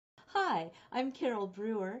Hi, I'm Carole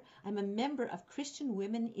Brewer. I'm a member of Christian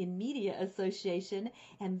Women in Media Association,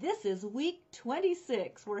 and this is week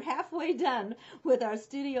 26. We're halfway done with our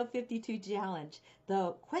Studio 52 challenge.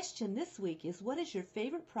 The question this week is, what is your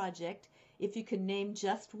favorite project, if you can name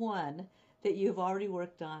just one, that you've already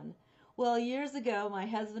worked on? Well, years ago, my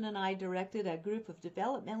husband and I directed a group of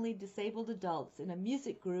developmentally disabled adults in a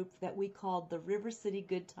music group that we called the River City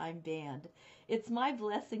Good Time Band. It's my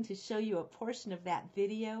blessing to show you a portion of that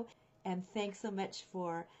video, and thanks so much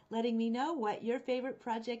for letting me know what your favorite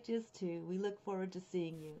project is too. We look forward to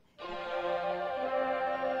seeing you.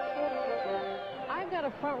 I've got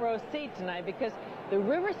a front row seat tonight because the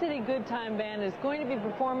River City Good Time Band is going to be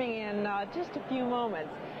performing in just a few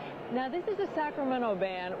moments. Now, this is a Sacramento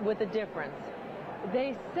band with a difference.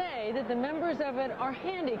 They say that the members of it are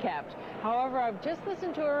handicapped. However, I've just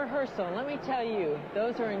listened to a rehearsal, and let me tell you,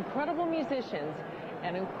 those are incredible musicians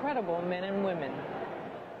and incredible men and women.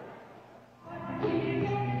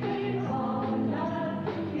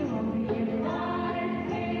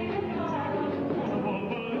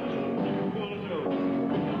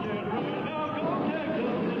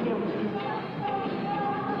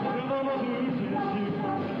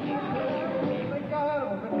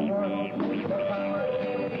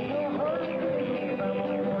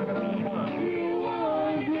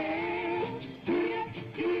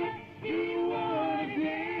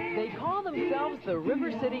 The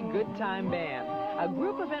River City Good Time Band, a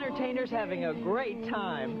group of entertainers having a great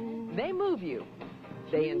time. They move you.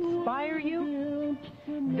 They inspire you.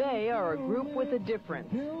 They are a group with a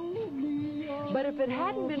difference. But if it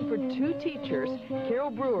hadn't been for two teachers, Carole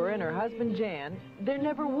Brewer and her husband Jan, there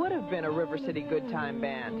never would have been a River City Good Time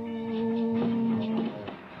Band.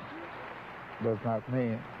 Does not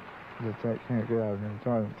mean that they can't get out and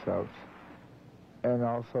enjoy themselves. And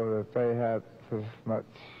also that they have as much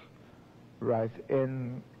right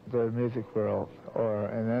in the music world or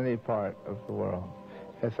in any part of the world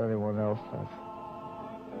as anyone else does.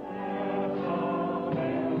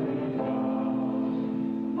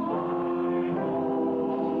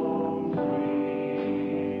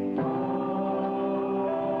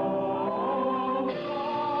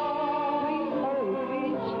 We hold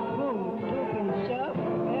each group to show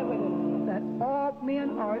evidence that all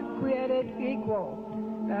men are created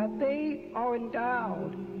equal, that they are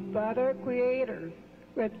endowed by their Creator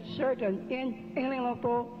with certain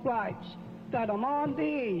inalienable rights, that among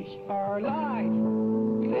these are life,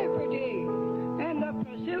 liberty, and the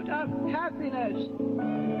pursuit of happiness.